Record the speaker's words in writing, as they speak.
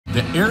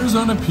the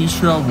Arizona Peace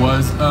Trail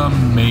was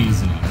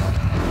amazing.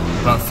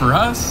 But for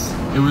us,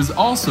 it was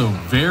also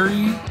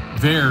very,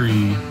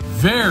 very,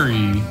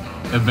 very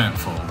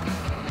eventful.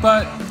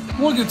 But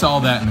we'll get to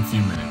all that in a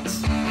few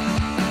minutes.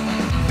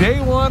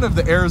 Day one of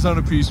the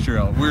Arizona Peace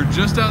Trail. We're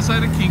just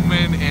outside of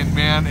Kingman, and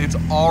man, it's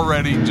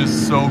already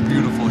just so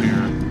beautiful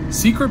here.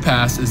 Secret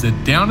Pass is a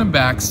down and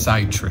back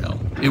side trail.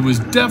 It was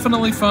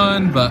definitely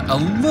fun, but a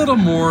little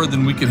more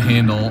than we could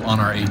handle on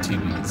our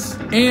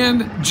ATVs.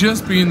 And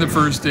just being the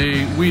first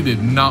day, we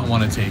did not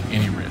want to take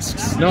any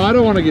risks. No, I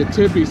don't want to get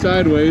tippy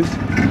sideways. So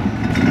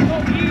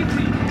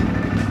easy.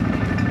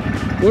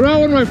 What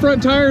about when my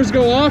front tires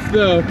go off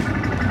though?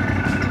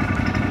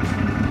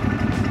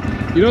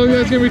 You don't think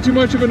that's gonna be too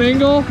much of an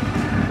angle?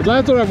 Well,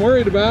 that's what I'm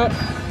worried about.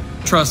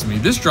 Trust me,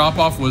 this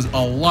drop-off was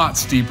a lot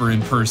steeper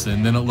in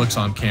person than it looks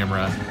on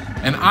camera.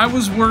 And I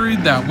was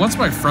worried that once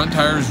my front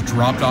tires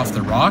dropped off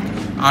the rock,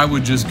 I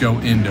would just go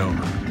end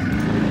over.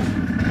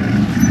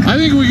 I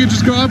think we could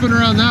just go up and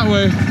around that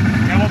way.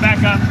 Yeah, we'll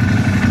back up.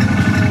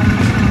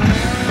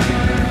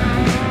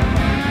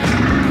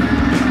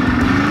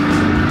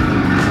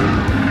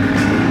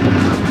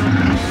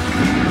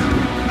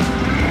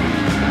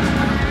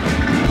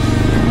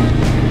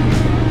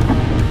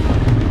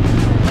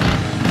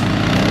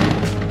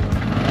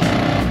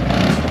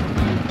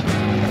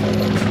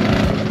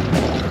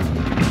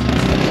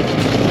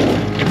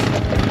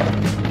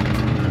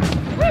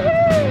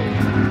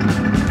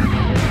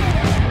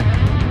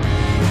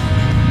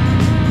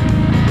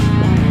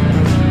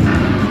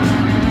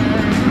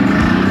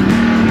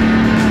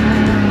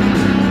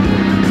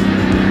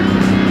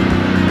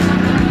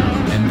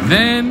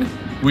 Then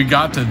we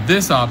got to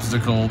this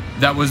obstacle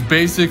that was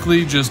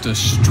basically just a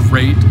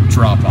straight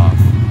drop off.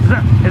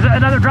 Is that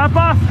another drop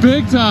off?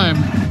 Big time.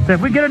 So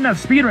if we get enough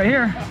speed right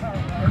here.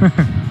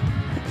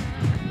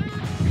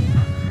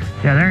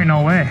 Yeah, there ain't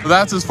no way. So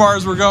that's as far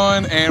as we're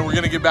going, and we're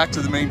gonna get back to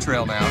the main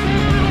trail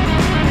now.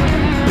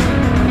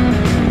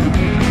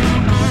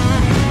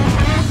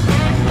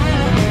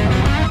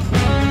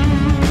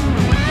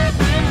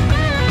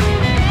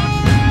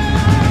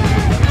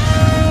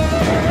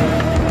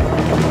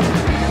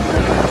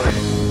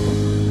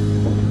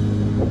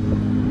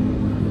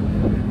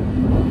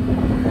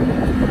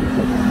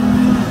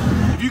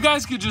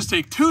 Could just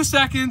take 2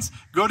 seconds,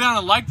 go down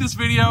and like this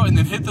video, and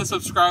then hit the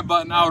subscribe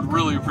button. I would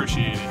really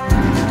appreciate it.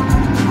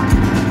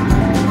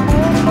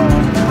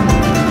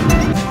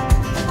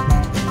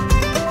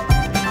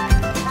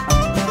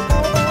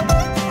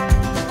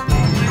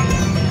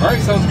 All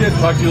right, sounds good.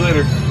 Talk to you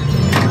later.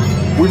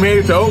 We made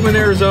it to Overland,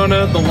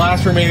 Arizona, the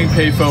last remaining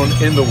payphone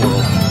in the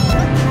world.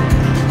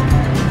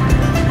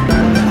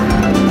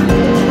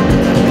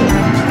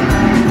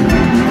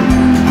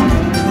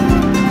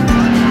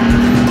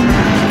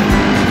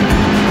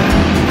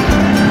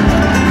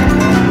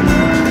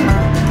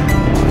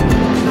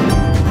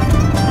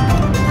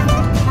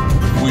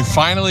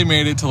 Finally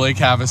made it to Lake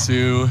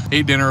Havasu.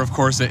 Ate dinner, of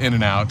course, at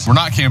In-N-Out. We're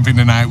not camping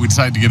tonight. We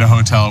decided to get a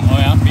hotel. Oh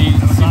yeah, meat.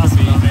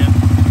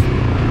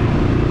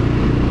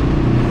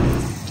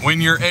 When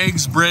your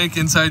eggs break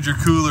inside your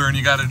cooler and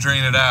you got to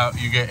drain it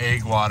out, you get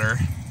egg water.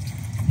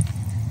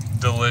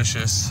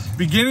 Delicious.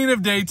 Beginning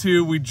of day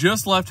 2, we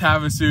just left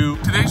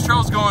Havasu. Today's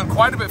trail is going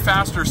quite a bit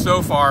faster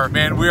so far.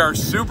 Man, we are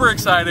super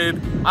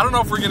excited. I don't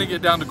know if we're gonna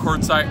get down to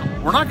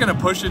Quartzsite. We're not gonna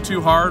push it too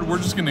hard. We're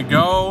just gonna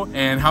go,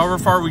 and however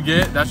far we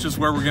get, that's just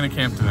where we're gonna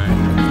camp tonight.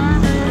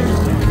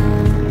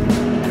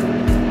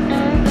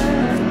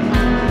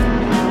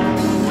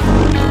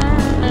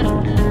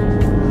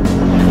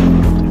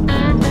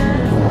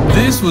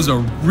 This was a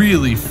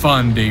really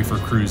fun day for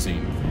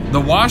cruising. The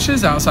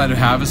washes outside of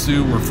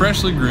Havasu were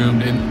freshly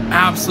groomed and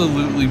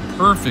absolutely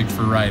perfect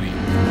for riding.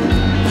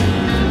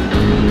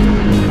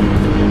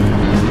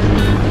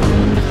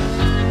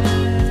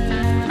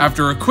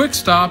 After a quick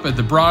stop at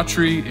the Bra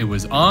Tree, it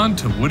was on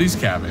to Woody's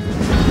cabin.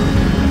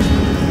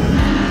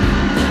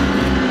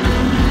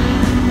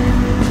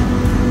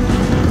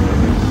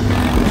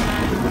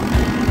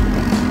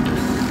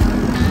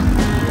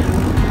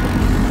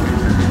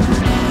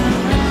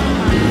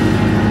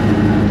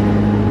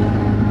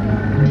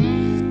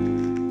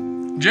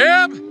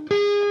 Jeb? Is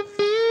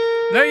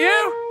that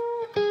you?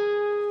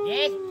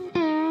 Yes.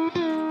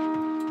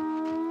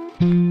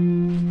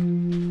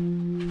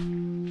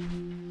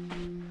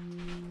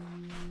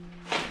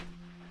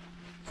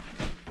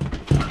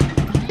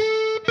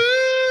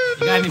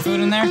 You got any food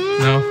in there?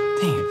 No.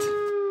 Dang it.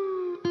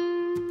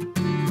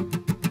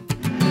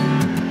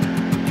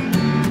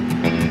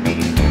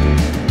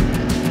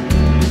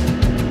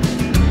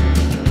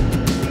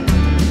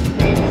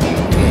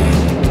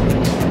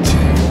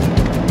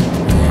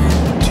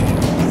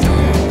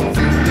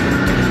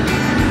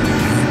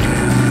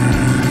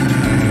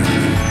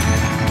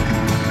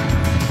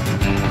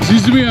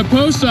 Used to be a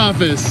post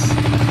office.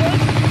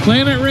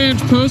 Planet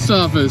Ranch post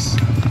office.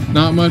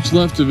 Not much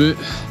left of it.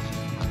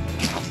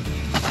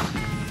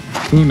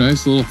 Ooh,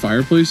 nice little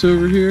fireplace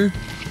over here.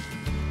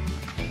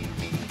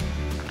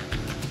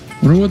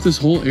 Wonder what this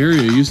whole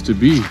area used to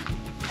be.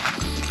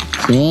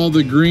 So all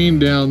the green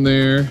down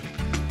there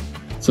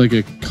It's like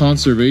a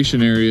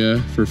conservation area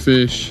for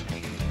fish.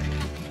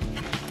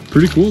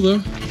 Pretty cool though.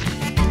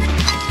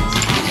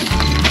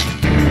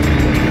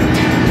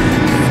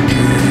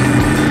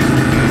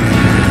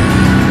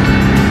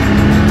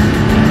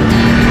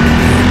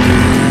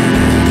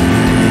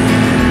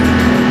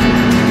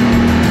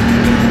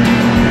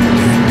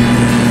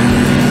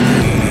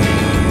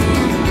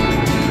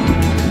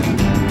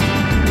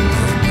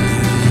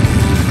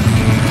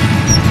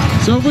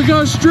 So if we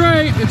go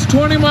straight, it's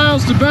 20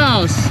 miles to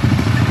Bouse.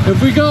 If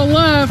we go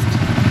left,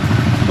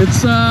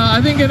 it's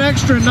I think an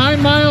extra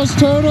 9 miles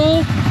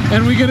total,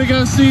 and we get to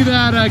go see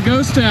that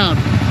ghost town.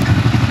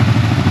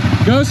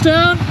 Ghost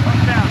town?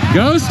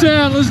 Ghost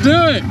town, let's do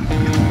it.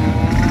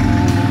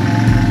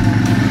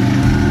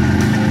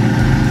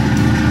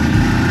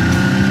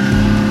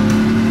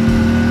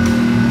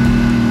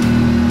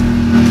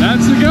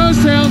 That's the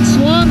ghost town,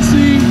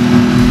 Swansea.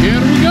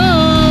 Here we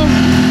go.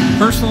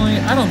 Personally,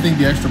 I don't think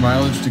the extra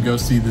mileage to go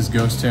see this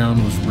ghost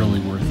town was really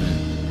worth it.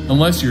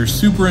 Unless you're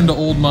super into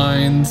old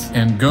mines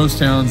and ghost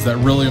towns that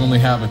really only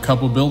have a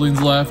couple buildings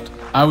left,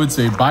 I would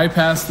say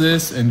bypass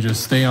this and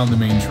just stay on the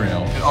main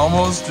trail. It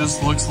almost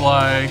just looks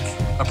like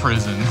a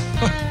prison.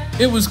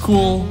 It was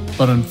cool,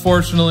 but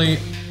unfortunately,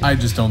 I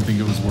just don't think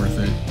it was worth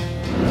it.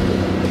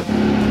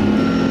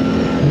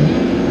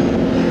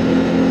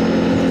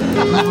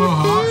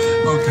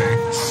 Okay.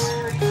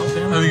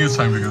 I think it's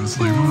time to go to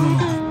sleep.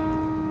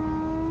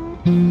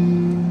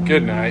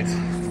 Good night.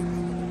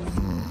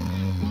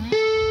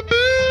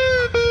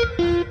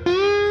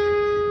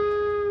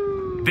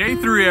 Day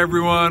 3,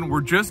 everyone. We're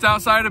just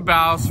outside of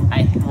Bouse.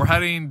 Hi. We're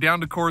heading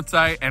down to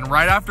Quartzsite, and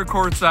right after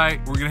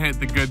Quartzsite, we're gonna hit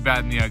the good, bad,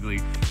 and the ugly.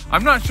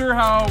 I'm not sure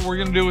how we're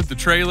gonna do with the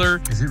trailer.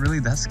 Is it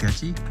really that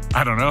sketchy?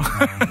 I don't know.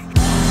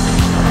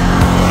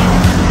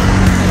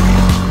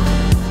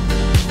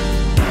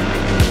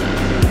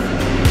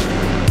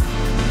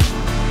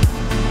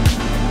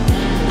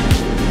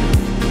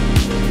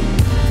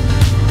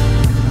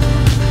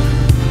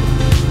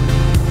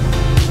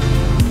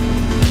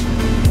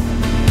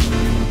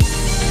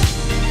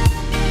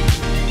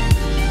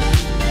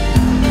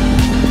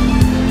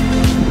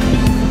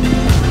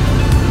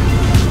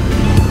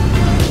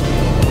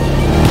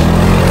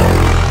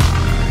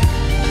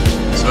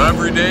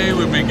 Every day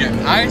we've been getting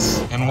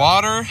ice and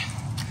water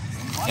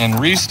and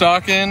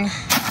restocking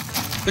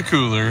the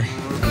cooler.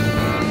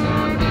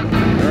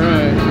 All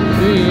right,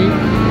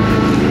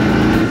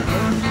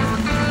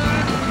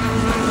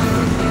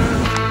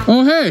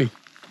 oh hey,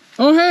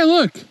 oh hey,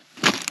 look.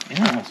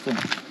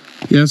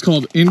 Yeah, it's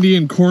called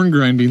Indian corn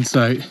grinding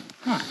site.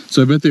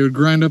 So I bet they would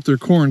grind up their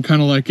corn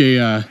kind of like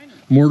a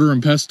mortar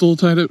and pestle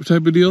type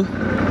of deal.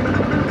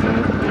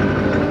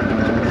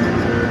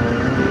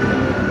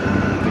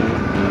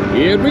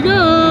 Here we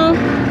go!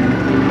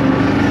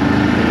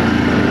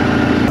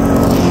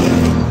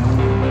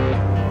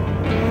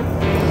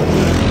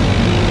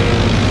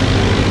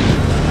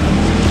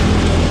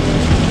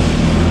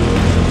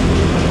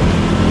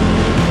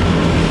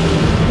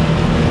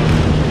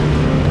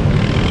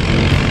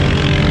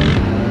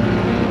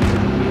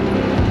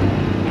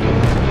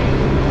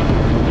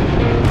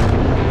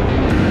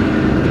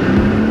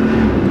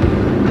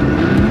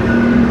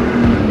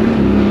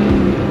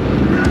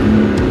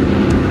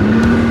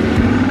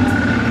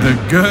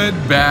 Good,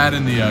 bad,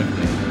 and the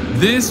ugly.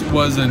 This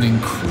was an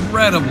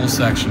incredible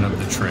section of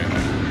the trail.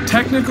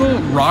 Technical,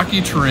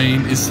 rocky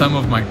terrain is some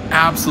of my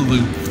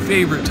absolute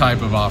favorite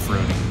type of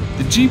off-roading.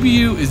 The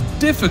GBU is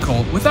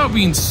difficult without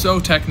being so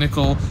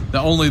technical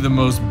that only the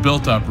most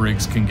built-up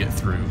rigs can get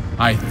through.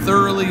 I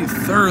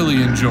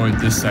thoroughly enjoyed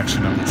this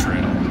section of the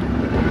trail.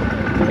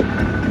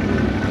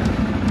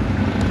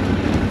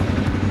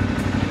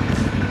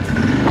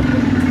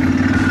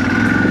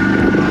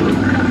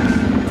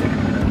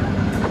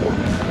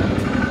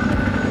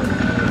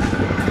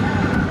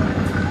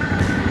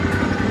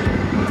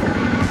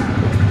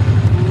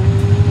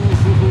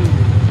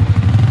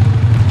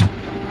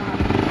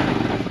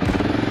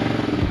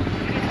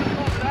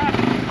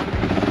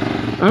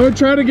 I would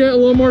try to get a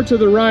little more to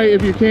the right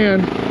if you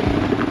can.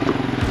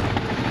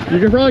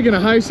 You're probably gonna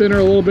high center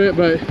a little bit,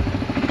 but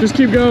just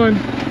keep going.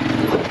 Keep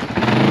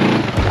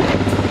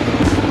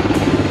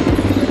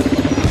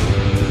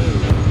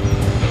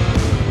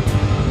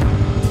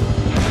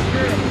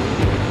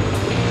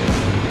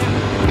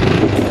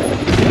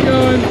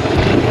going.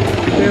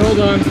 Okay, hold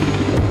on.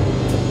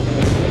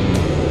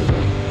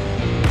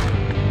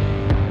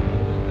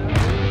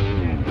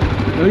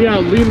 Oh yeah,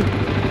 lean.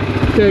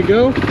 Okay,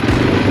 go.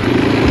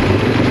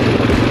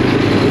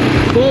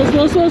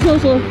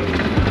 Slow.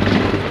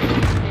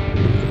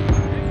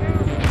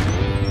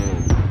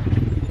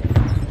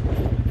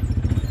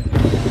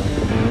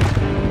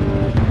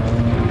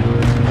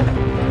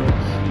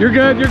 You're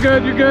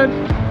good.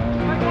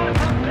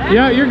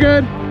 Yeah, you're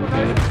good.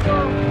 Nice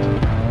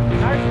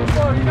and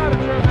slow. You got it,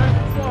 Joe. Nice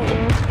and slow.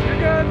 You're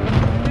good.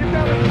 Keep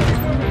going. Keep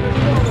moving this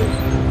slowly.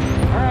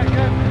 All right,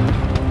 good.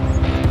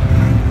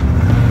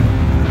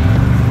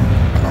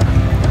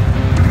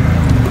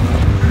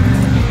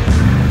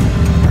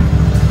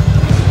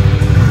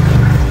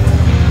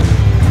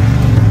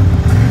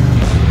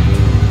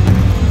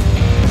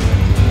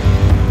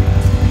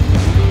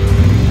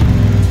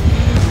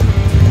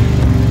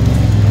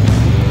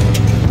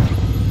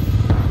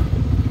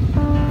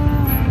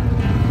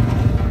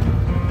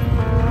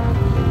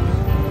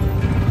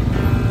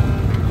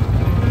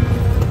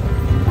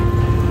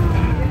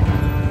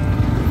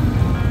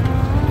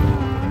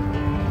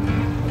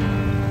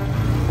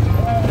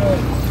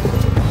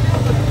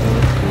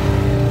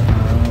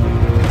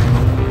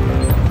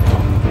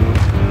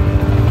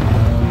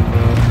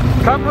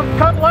 Come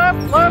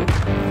left, left.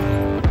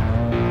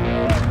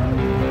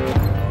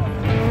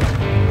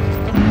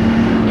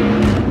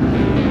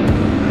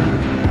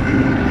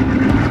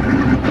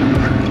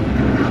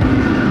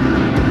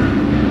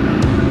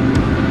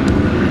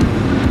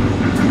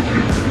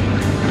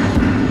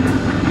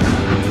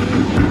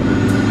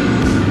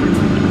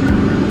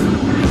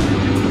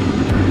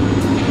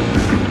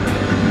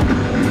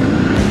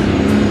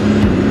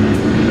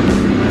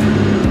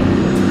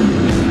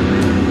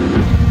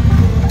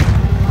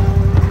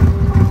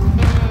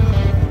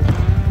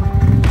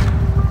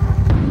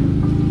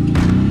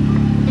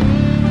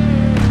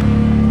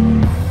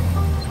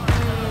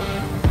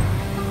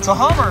 It's a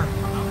Hummer.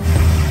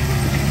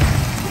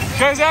 You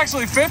guys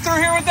actually fit through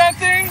here with that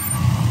thing?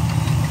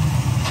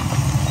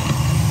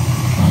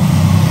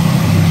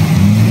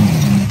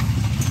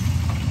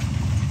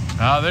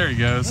 Ah, there he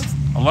goes.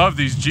 I love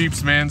these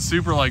Jeeps, man.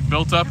 Super like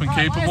built up and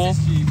capable.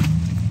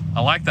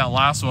 I like that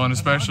last one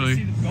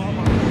especially.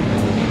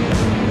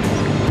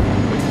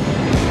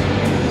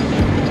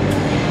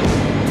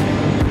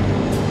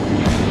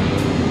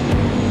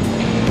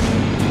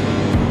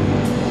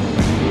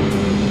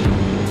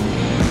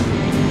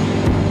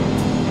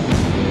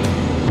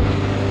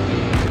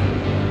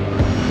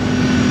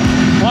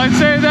 I'd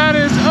say that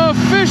is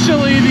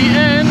officially the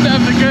end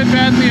of the good,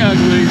 bad, and the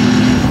ugly.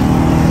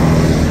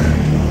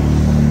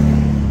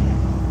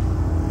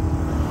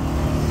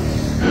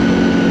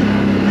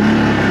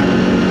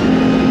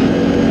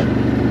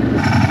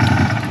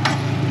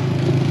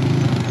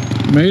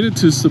 Made it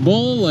to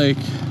Cibola Lake.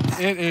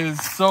 It is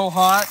so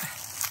hot.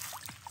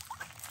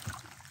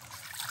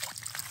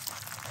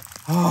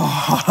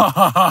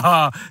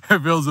 Oh, it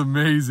feels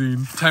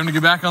amazing. Time to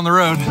get back on the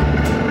road.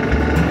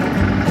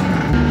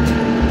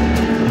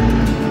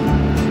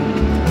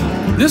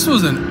 This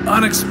was an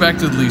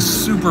unexpectedly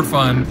super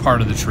fun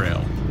part of the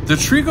trail. The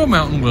Trigo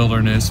Mountain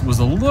Wilderness was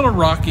a little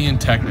rocky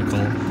and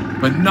technical,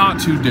 but not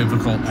too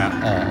difficult at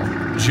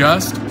all.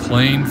 Just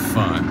plain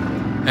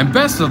fun. And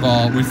best of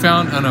all, we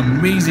found an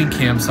amazing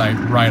campsite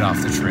right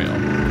off the trail.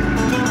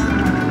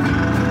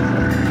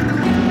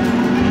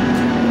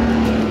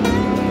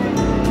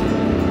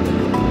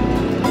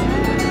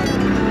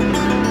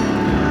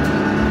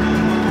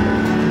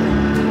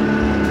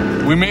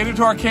 We made it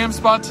to our camp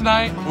spot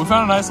tonight. We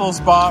found a nice little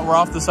spot. We're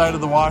off the side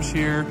of the wash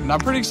here. And I'm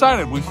pretty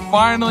excited. We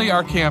finally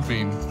are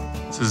camping.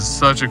 This is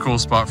such a cool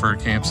spot for a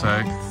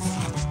campsite.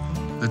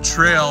 The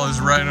trail is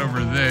right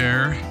over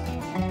there.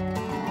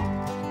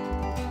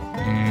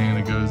 And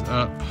it goes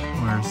up,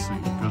 where's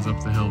it? It goes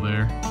up the hill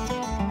there.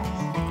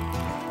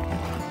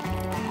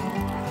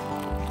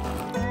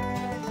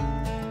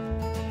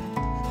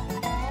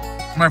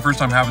 My first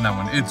time having that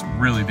one. It's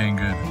really dang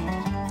good.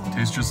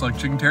 Tastes just like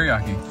chicken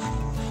teriyaki.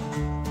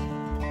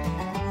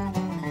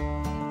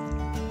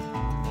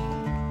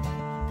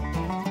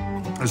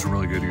 That's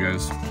really good, you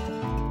guys.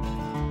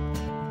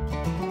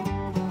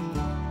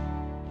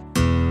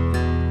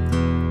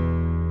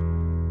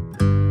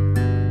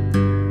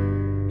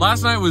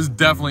 Last night was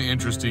definitely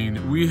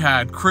interesting. We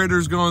had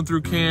critters going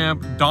through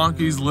camp,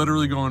 donkeys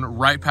literally going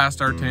right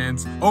past our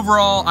tents.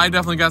 Overall, I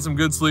definitely got some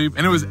good sleep,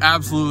 and it was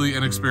absolutely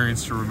an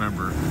experience to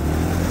remember.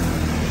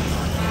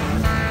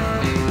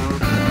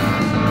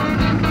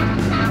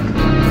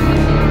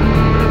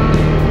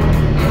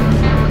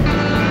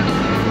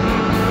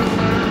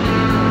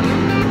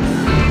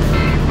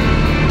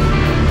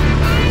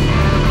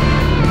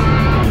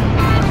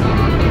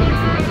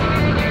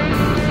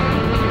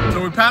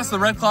 Past the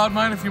Red Cloud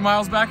Mine a few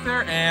miles back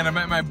there, and I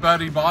met my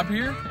buddy Bob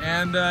here,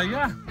 and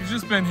yeah, he's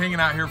just been hanging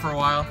out here for a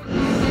while.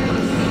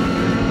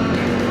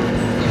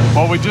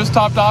 Well, we just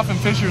topped off in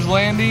Fisher's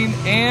Landing,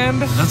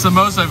 and that's the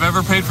most I've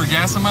ever paid for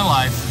gas in my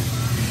life.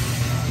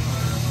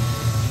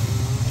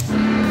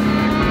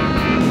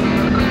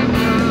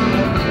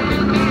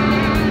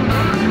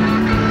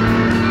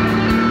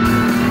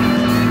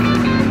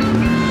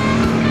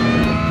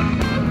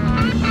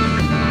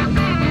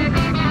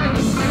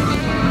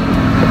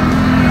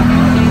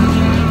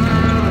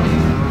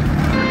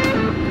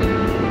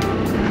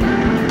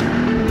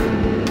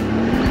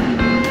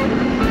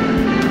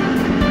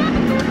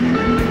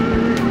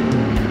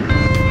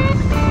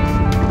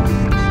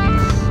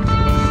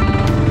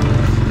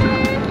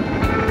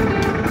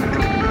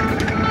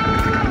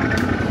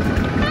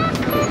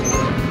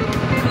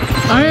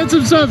 I had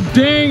some stuff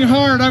dang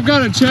hard. I've got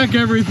to check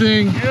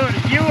everything.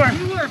 Dude, you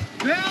were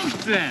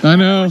bouncing. I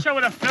know. I wish I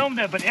would have filmed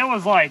it, but it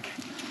was like,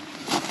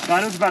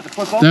 God, it was about to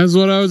flip off. That's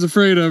what I was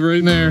afraid of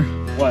right there.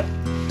 What?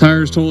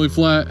 Tire's totally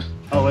flat.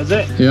 Oh, is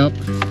it? Yep.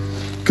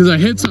 Because I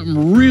hit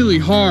something really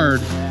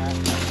hard.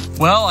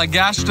 Well, I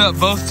gashed up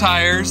both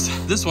tires.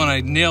 This one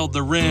I nailed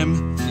the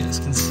rim. You guys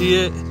can see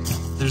it.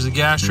 There's a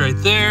gash right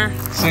there.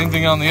 Same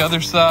thing on the other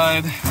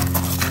side.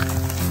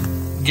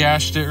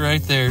 Gashed it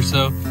right there.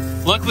 So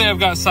luckily I've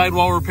got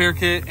sidewall repair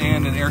kit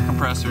and an air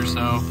compressor,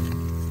 so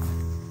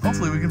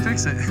hopefully we can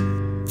fix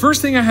it.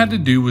 First thing I had to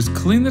do was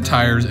clean the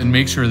tires and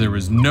make sure there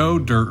was no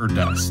dirt or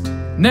dust.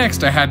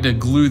 Next, I had to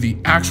glue the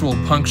actual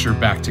puncture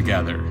back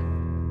together.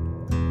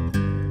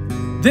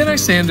 Then I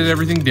sanded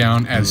everything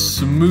down as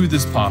smooth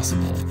as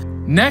possible.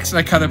 Next,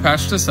 I cut a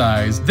patch to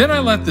size. Then I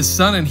let the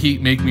sun and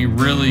heat make me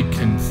really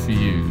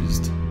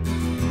confused.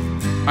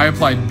 I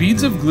applied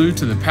beads of glue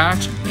to the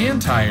patch and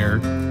tire,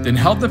 then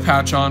held the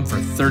patch on for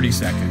 30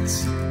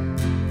 seconds.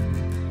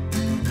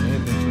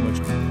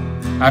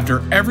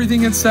 After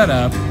everything is set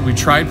up, we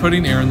tried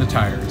putting air in the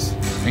tires.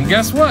 And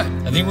guess what?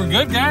 I think we're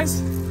good,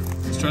 guys.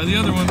 Let's try the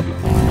other one.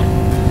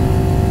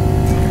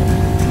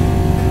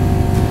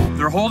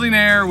 They're holding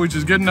air, which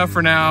is good enough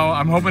for now.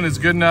 I'm hoping it's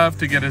good enough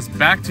to get us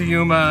back to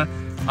Yuma.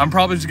 I'm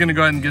probably just gonna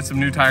go ahead and get some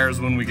new tires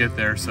when we get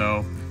there,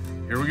 so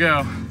here we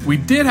go. We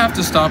did have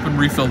to stop and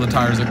refill the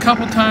tires a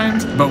couple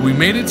times, but we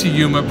made it to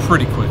Yuma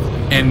pretty quickly.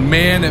 And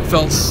man, it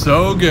felt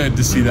so good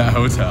to see that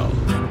hotel.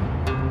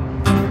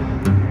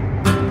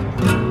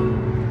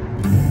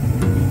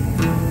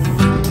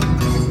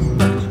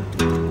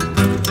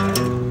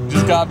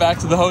 Got back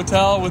to the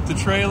hotel with the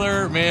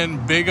trailer.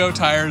 Man, Big O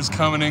tires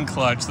coming in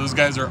clutch. Those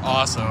guys are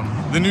awesome.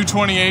 The new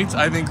 28s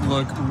I think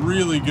look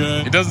really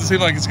good. It doesn't seem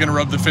like it's gonna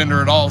rub the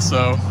fender at all,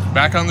 so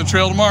back on the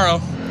trail tomorrow.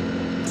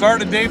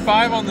 Started day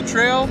 5 on the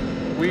trail.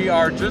 We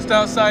are just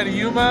outside of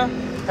Yuma,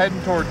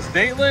 heading towards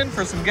Dateland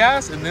for some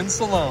gas and then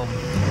Siloam.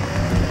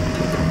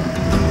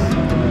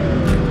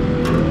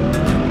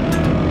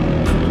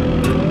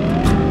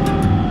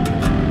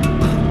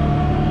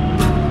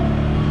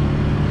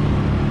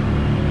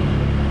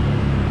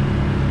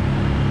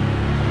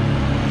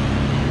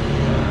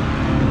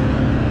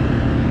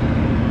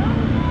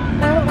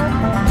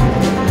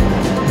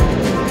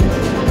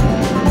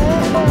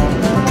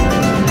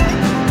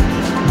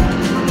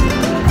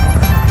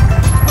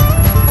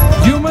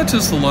 To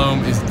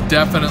Siloam is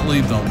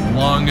definitely the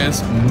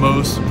longest,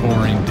 most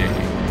boring day.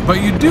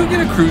 But you do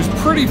get to cruise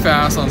pretty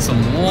fast on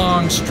some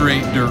long,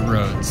 straight dirt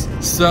roads.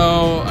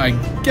 So I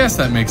guess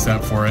that makes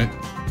up for it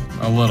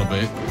a little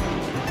bit.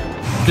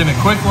 Getting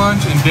a quick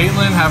lunch in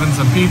Dateland, having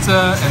some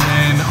pizza, and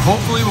then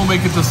hopefully we'll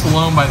make it to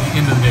Siloam by the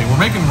end of the day. We're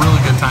making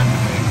really good time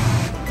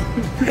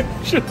today.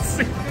 Should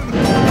see.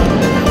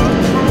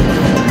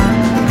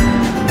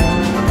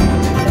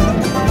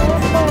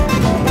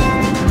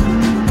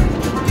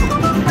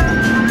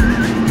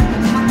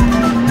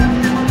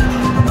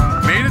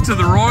 To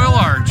the Royal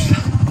Arch.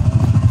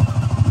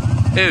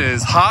 It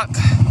is hot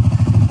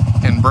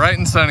and bright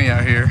and sunny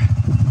out here.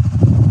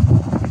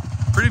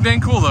 Pretty dang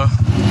cool though.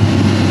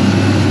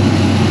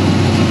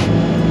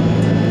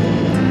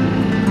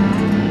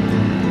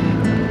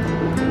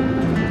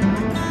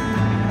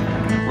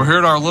 We're here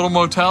at our little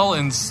motel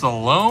in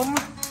Siloam,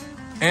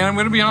 and I'm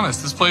gonna be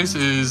honest, this place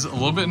is a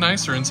little bit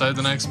nicer inside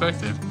than I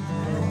expected.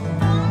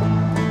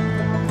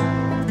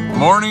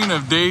 Morning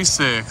of day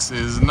 6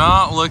 is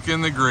not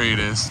looking the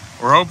greatest.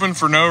 We're hoping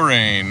for no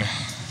rain.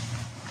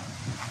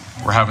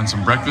 We're having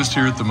some breakfast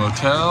here at the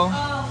motel.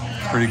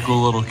 Pretty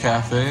cool little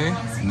cafe.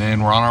 And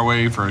then we're on our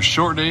way for a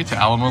short day to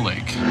Alamo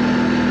Lake.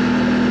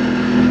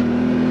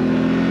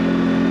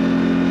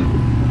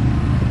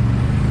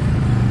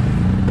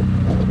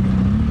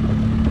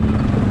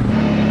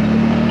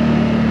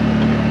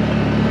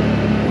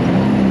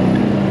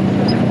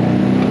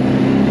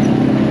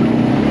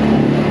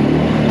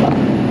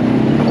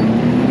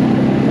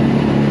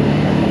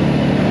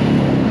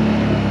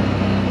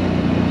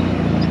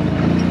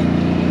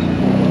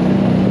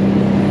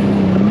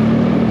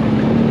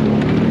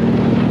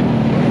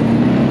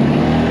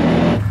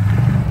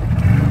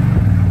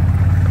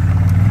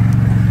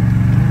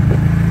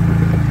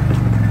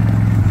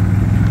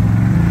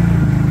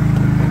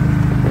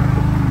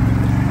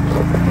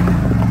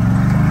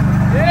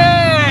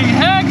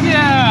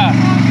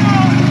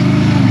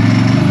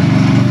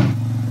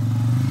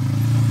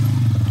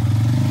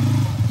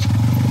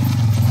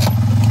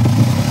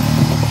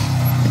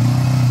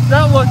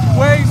 That looked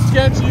way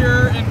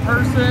sketchier in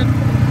person.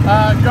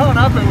 Going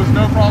up, it was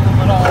no problem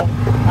at all.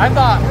 I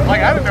thought,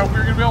 I didn't know if we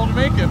were gonna be able to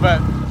make it,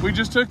 but we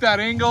just took that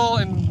angle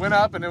and went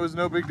up and it was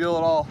no big deal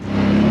at all.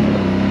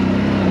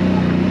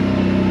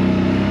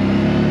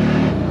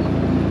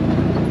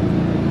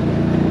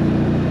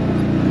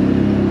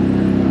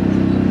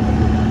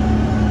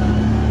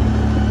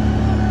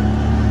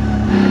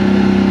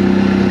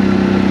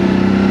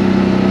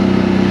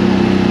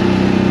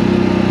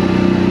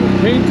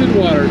 Painted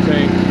water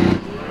tank.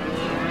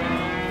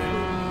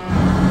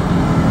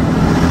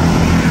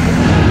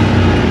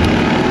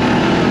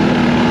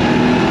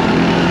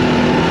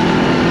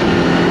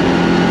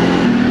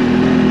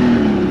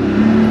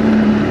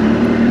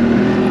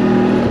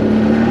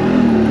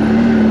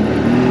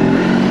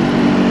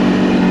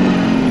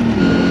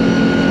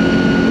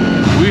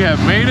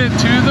 Made it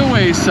to the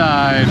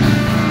wayside.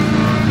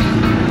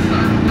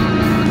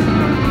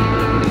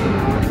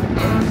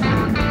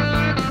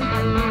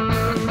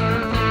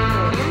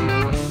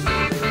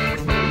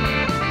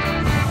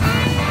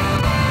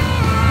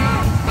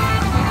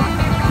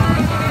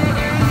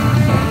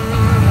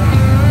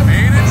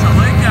 Made it to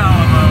Lake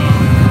Alamo.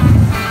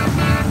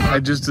 I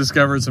just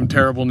discovered some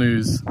terrible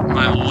news.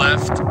 My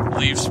left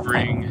leaf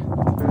spring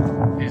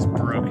is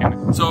broken.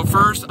 second. So at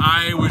first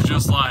I was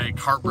just like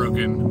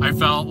heartbroken. I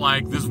felt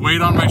like this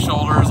weight on my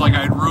shoulders, like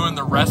I'd ruined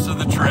the rest of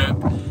the trip.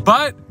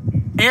 But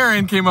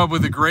Aaron came up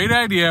with a great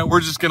idea.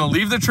 We're just gonna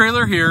leave the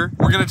trailer here.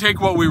 We're gonna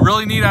take what we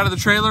really need out of the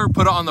trailer,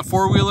 put it on the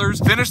four-wheelers,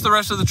 finish the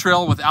rest of the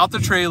trail without the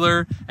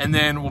trailer, and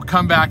then we'll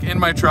come back in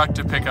my truck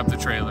to pick up the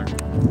trailer.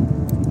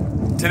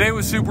 Today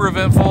was super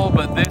eventful,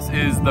 but this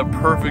is the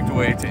perfect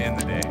way to end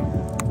the day.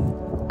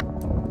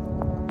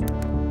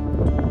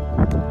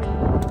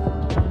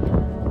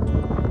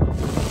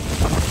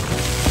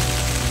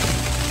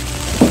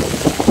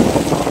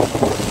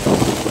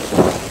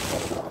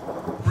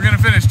 We're gonna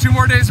finish 2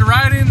 more days of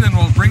riding, then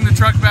we'll bring the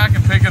truck back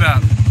and pick it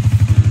up.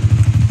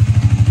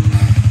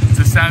 It's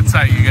a sad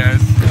sight, you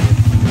guys.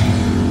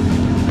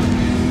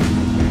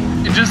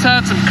 You just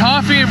had some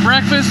coffee and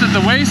breakfast at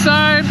the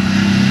wayside.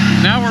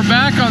 Now we're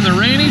back on the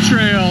rainy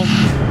trail.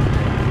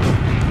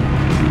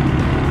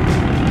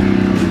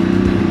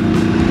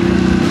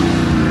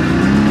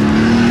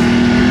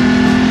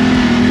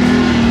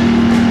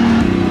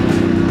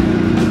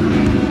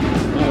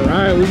 All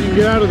right, we can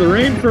get out of the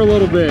rain for a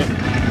little bit.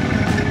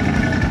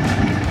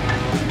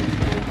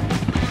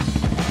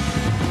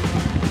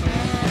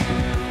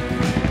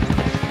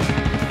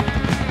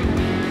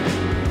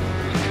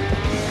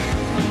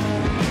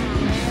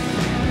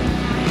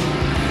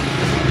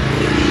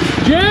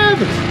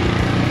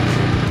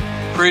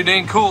 Pretty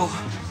dang cool.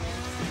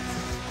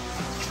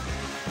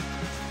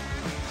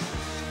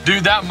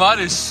 Dude, that mud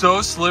is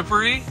so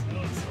slippery.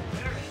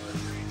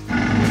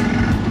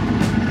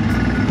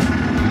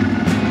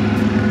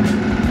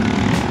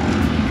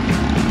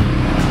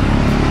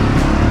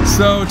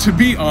 So to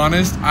be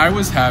honest, I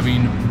was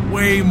having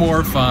way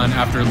more fun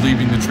after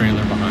leaving the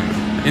trailer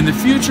behind. In the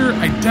future,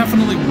 I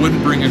definitely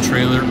wouldn't bring a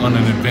trailer on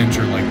an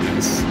adventure like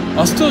this.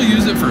 I'll still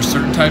use it for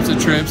certain types of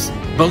trips,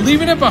 but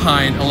leaving it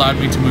behind allowed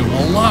me to move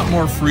a lot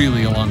more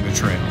freely along the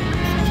trail.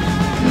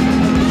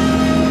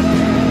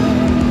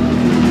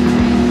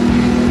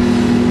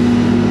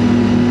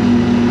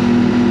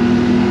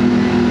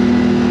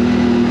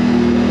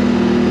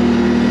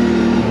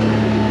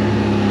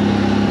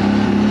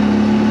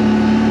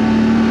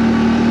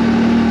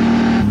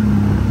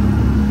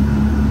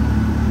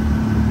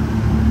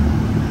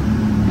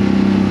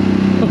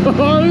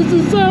 Oh, this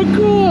is so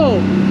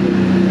cool!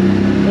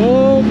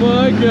 Oh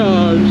my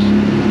gosh!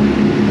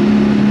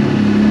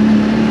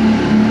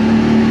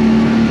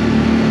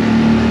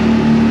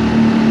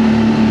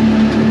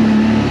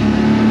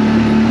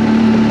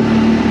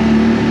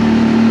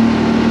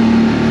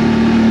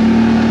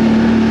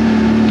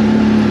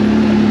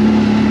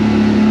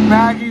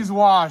 Maggie's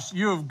Wash,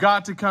 you have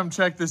got to come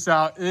check this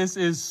out. This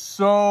is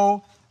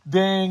so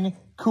dang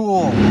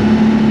cool.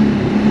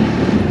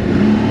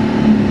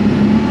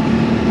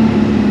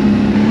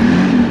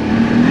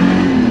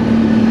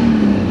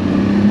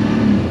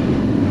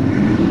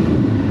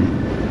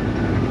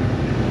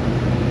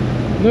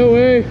 No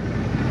way.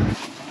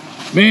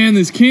 Man,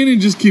 this canyon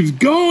just keeps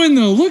going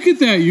though. Look at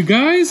that, you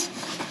guys.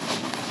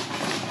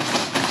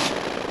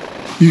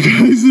 You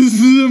guys,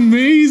 this is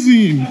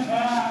amazing.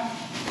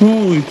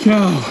 Holy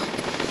cow.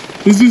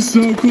 This is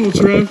so cool,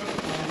 Trev.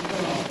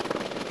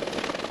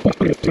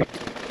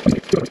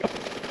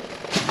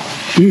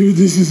 Dude,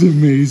 this is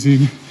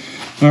amazing.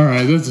 All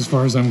right, that's as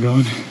far as I'm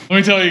going. Let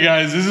me tell you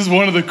guys, this is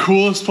one of the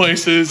coolest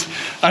places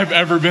I've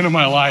ever been in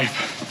my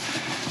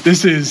life.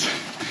 This is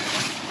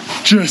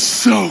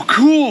just so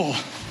cool.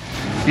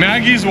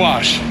 Maggie's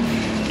Wash.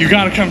 You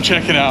gotta come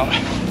check it out.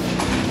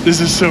 This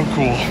is so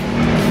cool.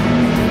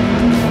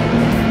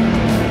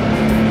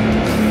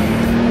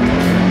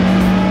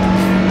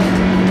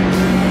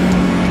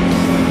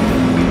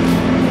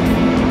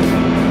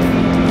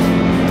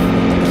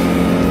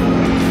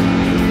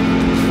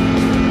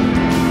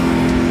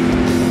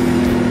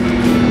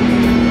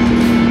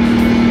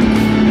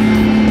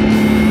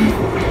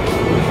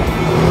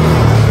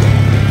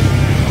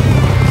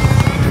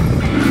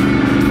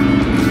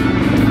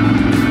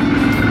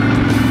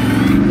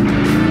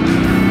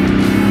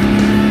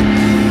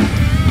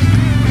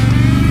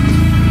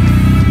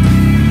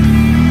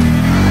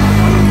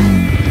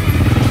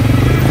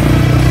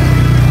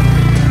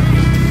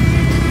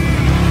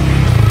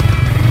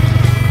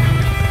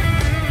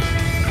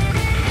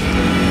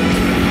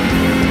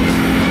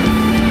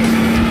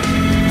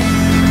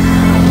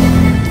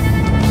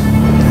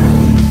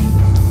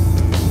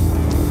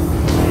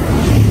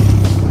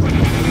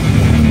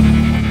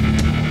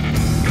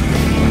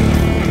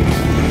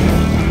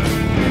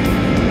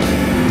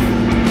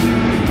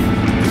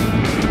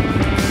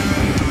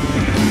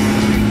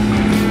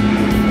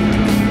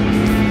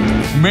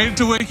 Made it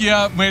to wake you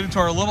up, made it to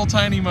our little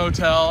tiny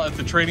motel at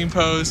the trading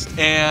post,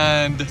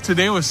 and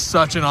today was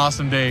such an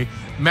awesome day.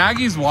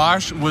 Maggie's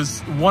Wash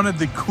was one of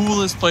the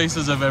coolest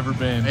places I've ever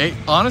been. It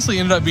honestly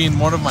ended up being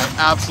one of my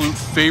absolute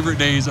favorite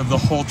days of the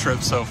whole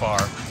trip so far.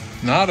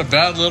 Not a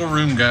bad little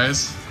room,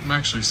 guys. I'm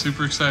actually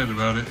super excited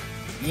about it.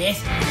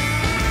 Yes.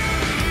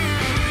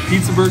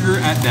 Pizza burger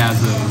at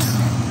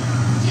Dazzo's.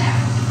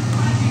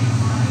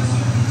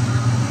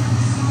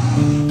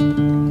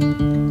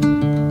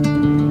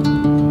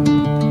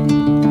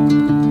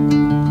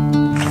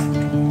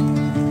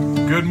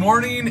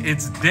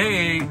 it's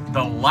day 8,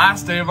 the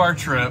last day of our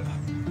trip.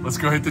 Let's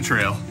go hit the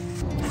trail.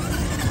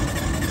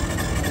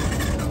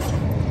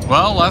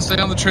 Well, last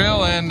day on the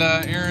trail, and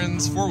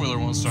Aaron's four-wheeler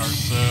won't start,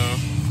 so...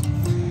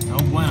 No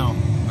bueno.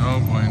 No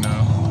bueno.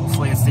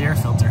 Hopefully it's the air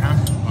filter, huh?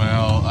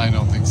 Well, I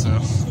don't think so.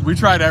 We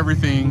tried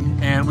everything,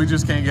 and we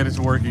just can't get it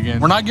to work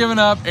again. We're not giving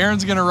up.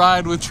 Aaron's gonna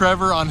ride with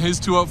Trevor on his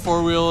 2-up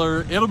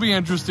four-wheeler. It'll be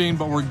interesting,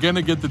 but we're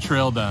gonna get the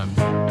trail done.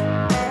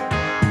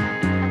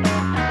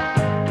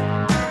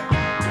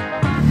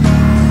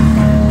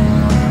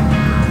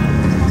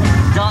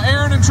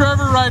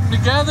 Trevor riding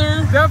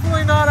together.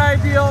 Definitely not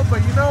ideal,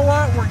 but you know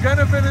what? We're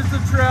gonna finish the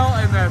trail,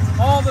 and that's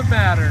all that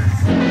matters.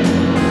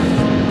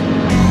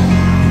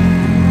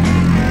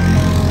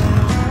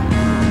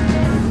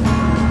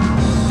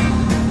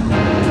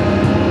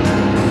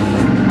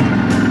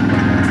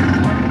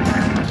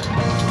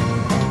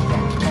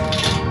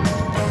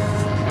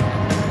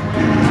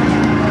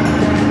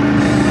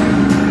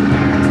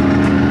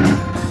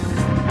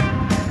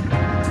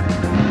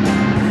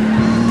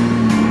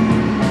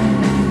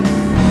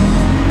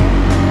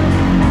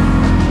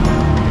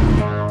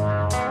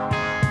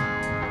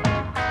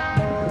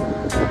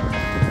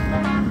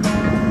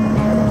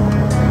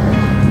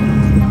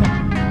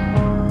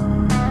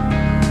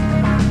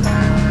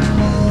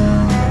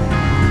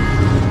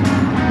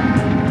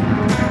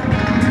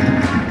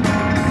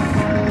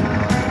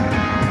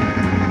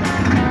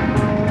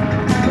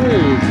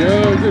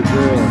 Go, good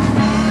girl.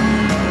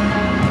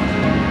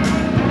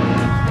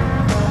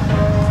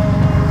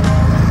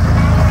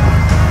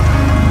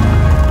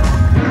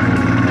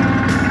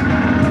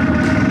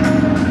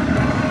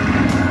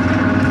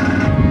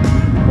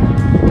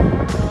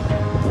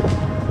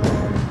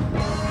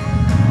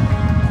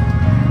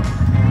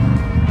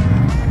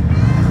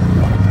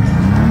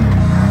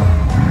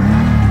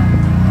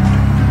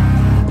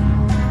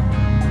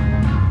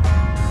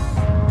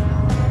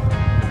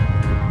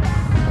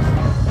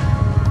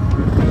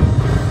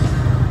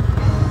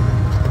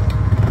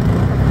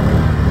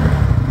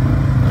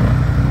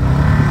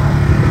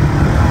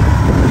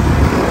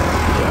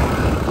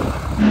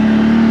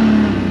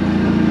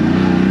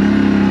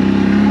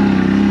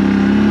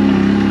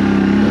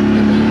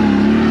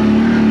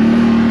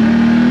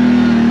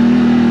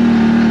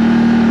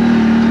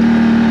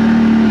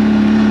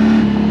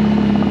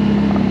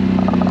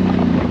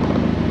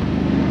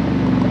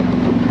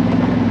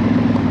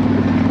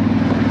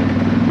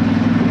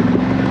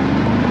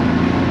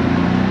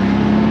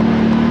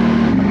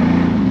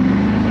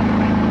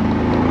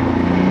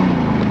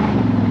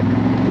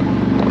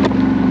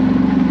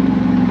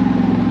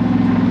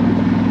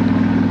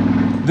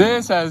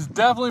 This has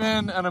definitely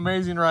been an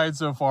amazing ride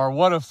so far.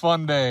 What a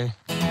fun day.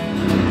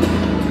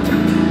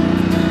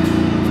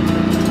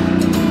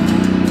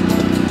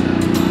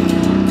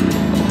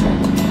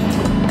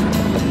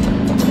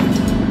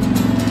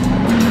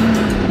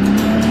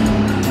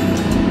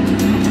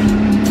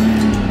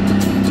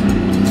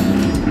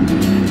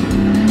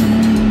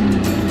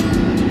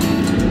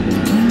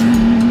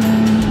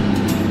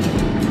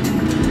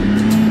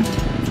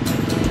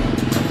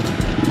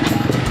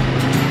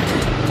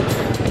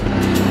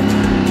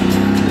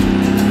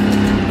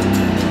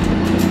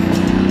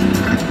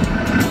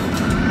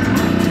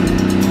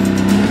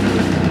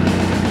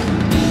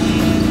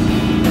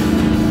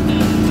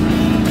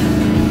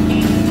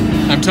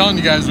 I'm telling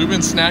you guys, we've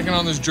been snacking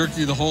on this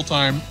jerky the whole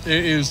time.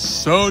 It is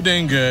so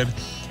dang good.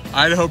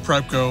 Idaho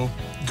Prepco,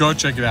 go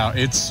check it out.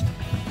 It's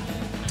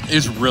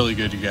really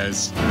good, you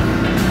guys.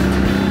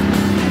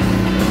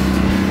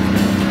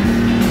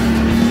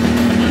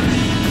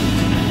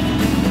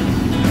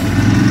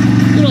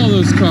 Look at all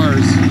those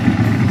cars.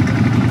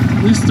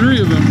 At least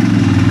 3 of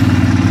them.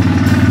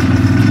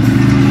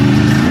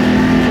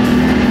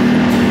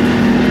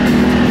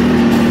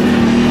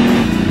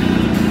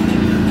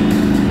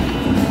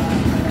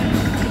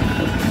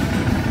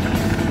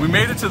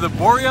 Made it to the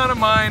Boreana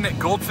Mine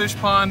Goldfish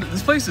Pond.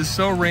 This place is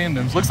so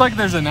random. Looks like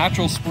there's a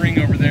natural spring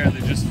over there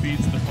that just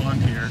feeds the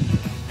pond here.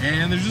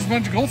 And there's just a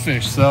bunch of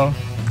goldfish. So,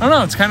 I don't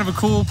know, it's kind of a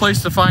cool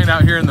place to find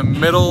out here in the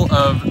middle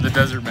of the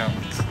desert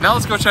mountains. Now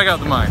let's go check out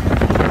the mine. I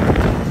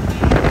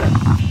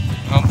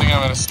don't think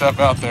I'm gonna step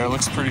out there. It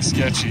looks pretty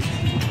sketchy.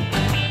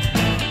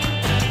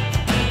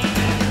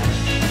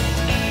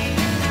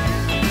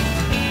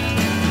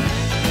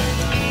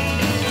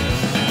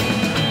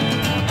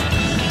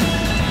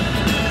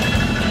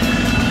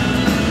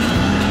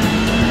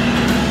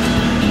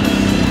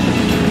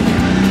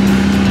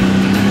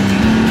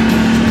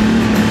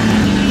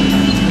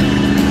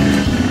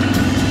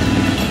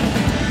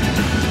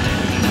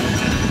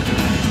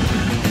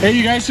 Hey,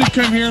 you guys should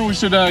come here and we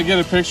should get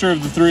a picture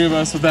of the 3 of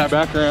us with that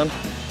background.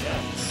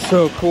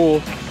 So cool.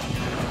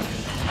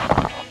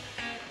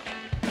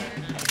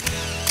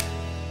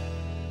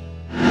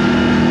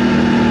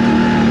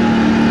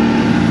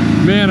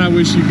 Man, I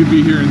wish you could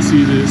be here and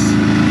see this.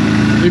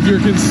 If you're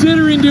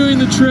considering doing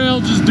the trail,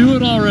 just do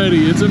it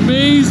already. It's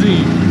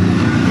amazing.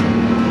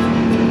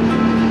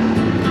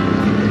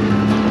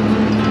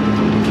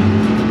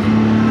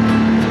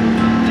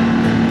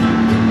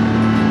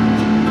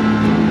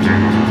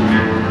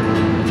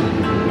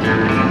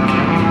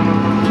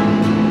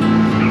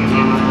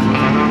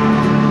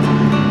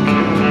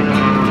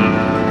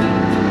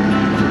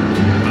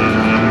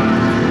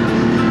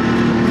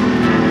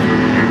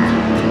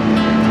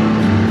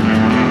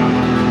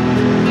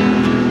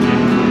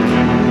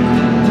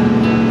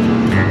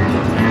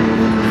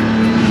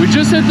 We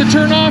just hit the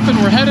turnoff and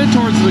we're headed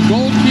towards the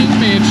Gold King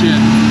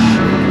Mansion.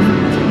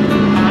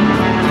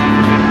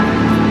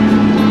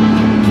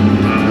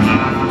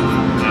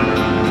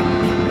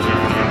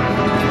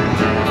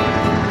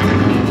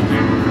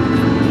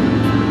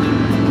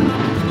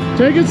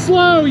 Take it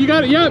slow. You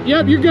got it.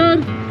 Yep, you're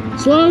good.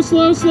 Slow,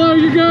 slow, slow.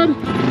 You're good.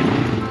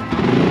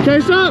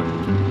 Okay, stop.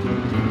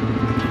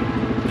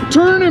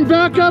 Turn and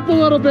back up a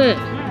little bit.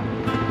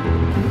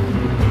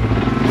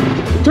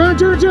 Turn,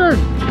 turn, turn.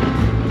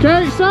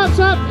 Okay, stop,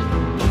 stop.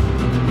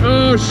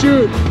 Oh,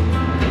 shoot.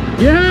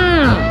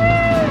 Yeah.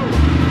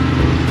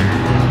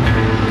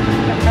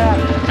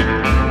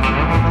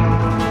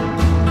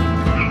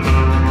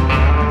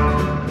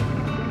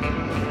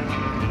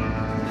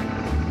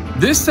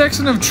 This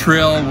section of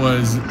trail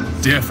was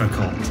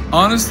difficult.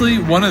 Honestly,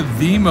 one of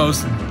the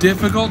most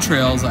difficult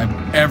trails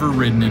I've ever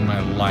ridden in my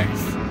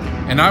life.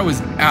 And I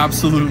was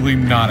absolutely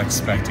not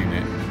expecting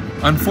it.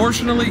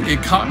 Unfortunately,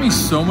 it caught me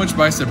so much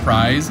by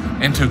surprise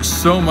and took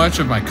so much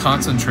of my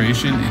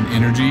concentration and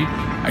energy,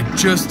 I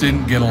just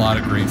didn't get a lot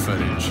of great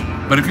footage.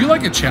 But if you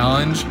like a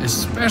challenge,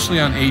 especially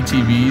on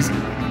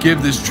ATVs,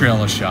 give this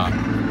trail a shot.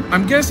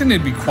 I'm guessing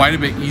it'd be quite a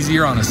bit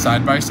easier on a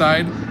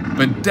side-by-side,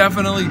 but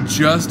definitely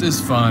just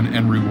as fun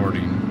and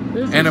rewarding.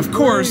 And of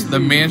course, the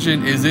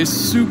mansion is a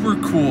super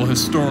cool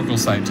historical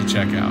site to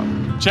check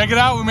out. Check it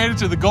out, we made it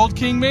to the Gold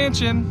King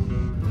Mansion.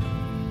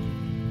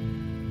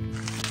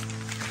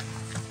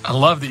 I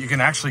love that you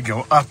can actually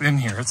go up in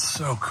here, it's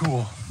so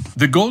cool.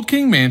 The Gold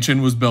King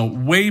Mansion was built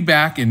way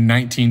back in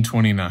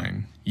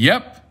 1929.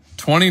 Yep,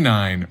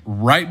 29,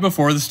 right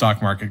before the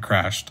stock market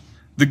crashed.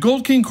 The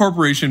Gold King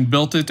Corporation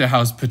built it to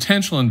house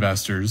potential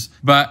investors,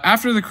 but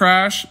after the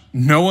crash,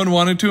 no one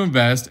wanted to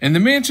invest, and the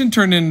mansion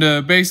turned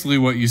into basically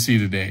what you see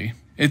today.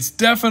 It's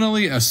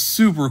definitely a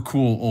super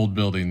cool old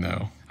building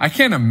though. I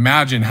can't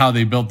imagine how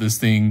they built this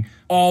thing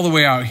all the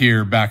way out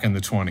here back in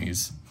the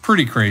 20s.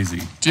 Pretty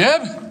crazy.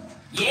 Jeb?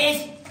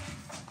 Yes.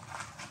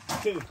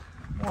 2,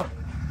 1.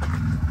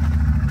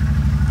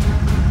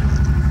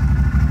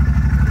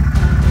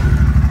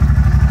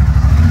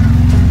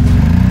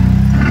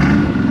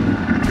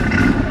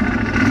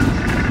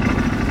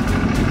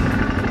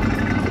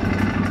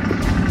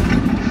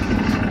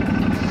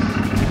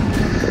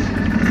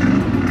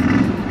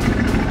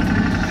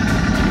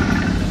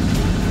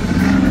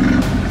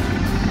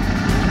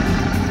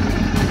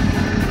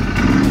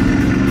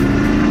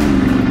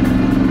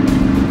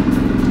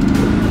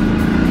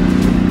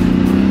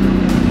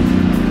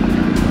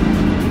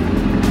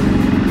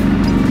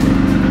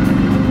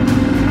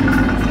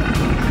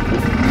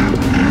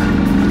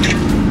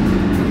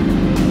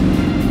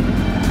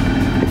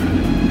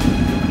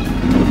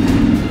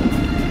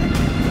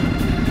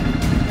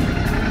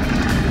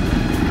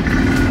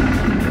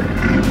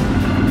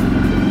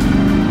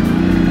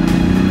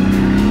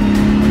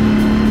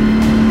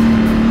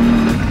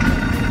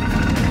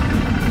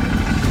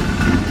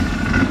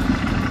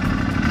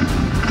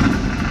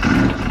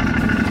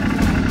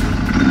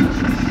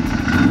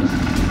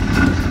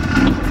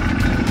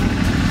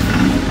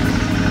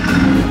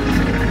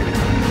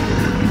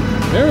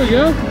 There we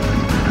go.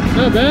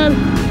 Not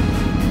bad.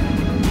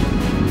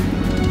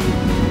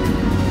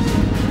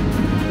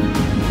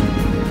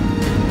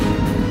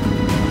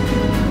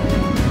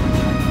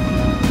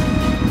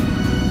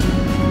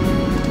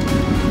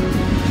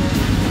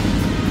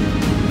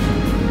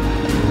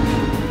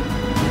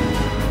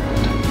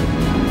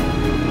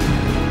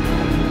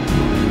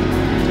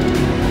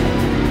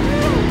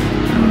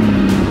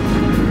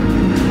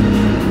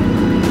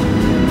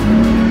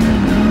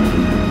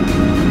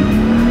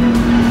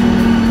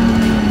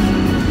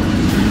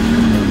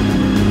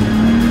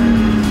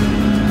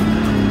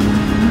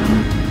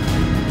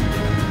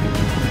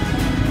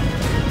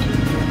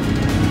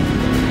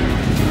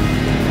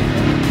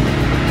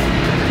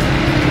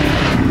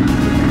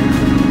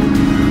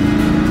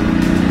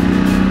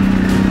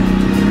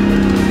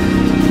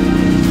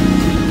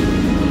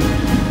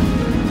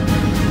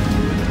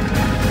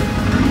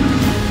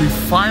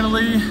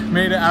 Finally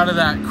made it out of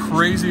that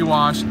crazy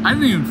wash. I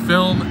didn't even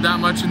film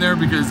that much in there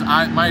because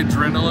my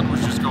adrenaline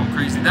was just going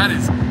crazy. That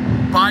is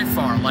by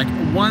far, like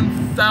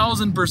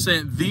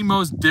 1000% the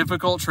most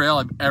difficult trail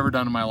I've ever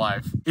done in my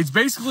life. It's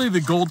basically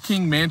the Gold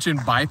King Mansion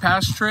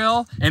bypass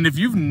trail, and if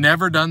you've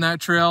never done that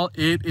trail,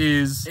 it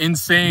is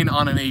insane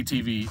on an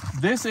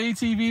ATV. This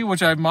ATV,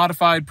 which I've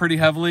modified pretty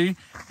heavily,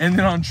 and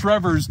then on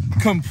Trevor's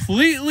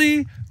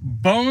completely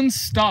bone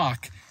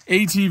stock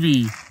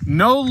ATV,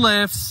 no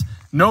lifts,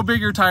 no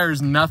bigger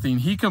tires, nothing.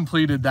 He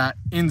completed that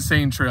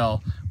insane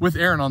trail with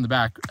Aaron on the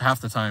back half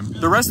the time.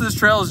 The rest of this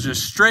trail is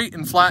just straight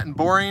and flat and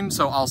boring,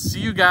 so I'll see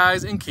you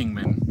guys in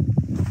Kingman.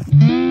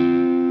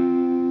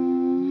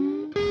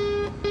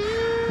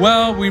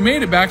 Well, we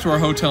made it back to our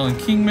hotel in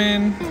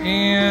Kingman,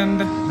 and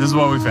this is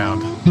what we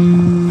found.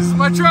 This is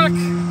my truck.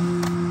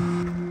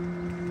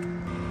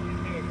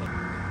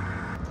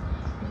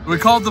 We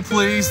called the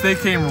police, they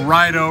came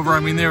right over. I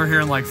mean, they were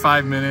here in like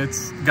 5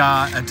 minutes.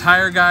 Got a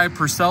tire guy,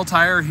 Purcell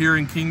Tire here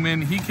in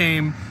Kingman. He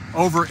came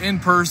over in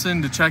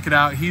person to check it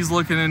out. He's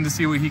looking in to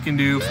see what he can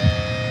do.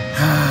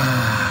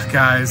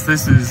 Guys,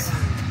 this is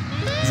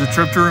a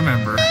trip to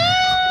remember.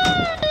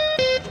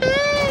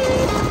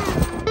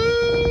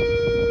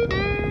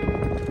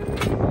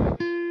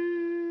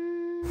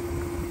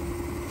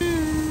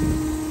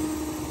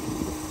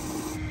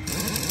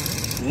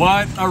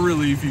 What a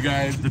relief, you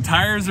guys. The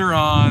tires are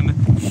on.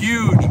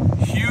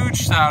 Huge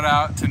shout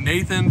out to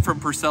Nathan from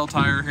Purcell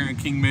Tire here in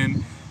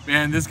Kingman.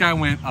 Man, this guy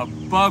went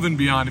above and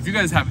beyond. If you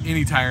guys have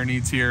any tire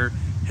needs here,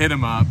 hit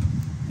him up.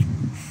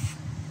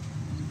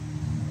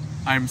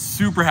 I'm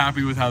super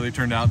happy with how they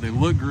turned out. They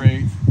look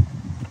great.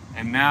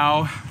 And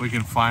now we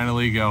can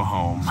finally go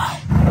home.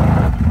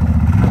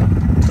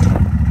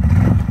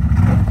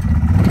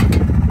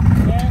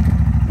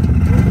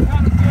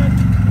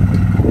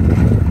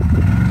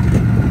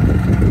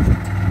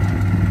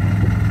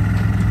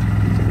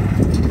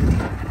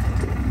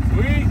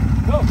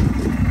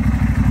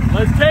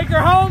 Let's take her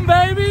home,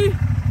 baby!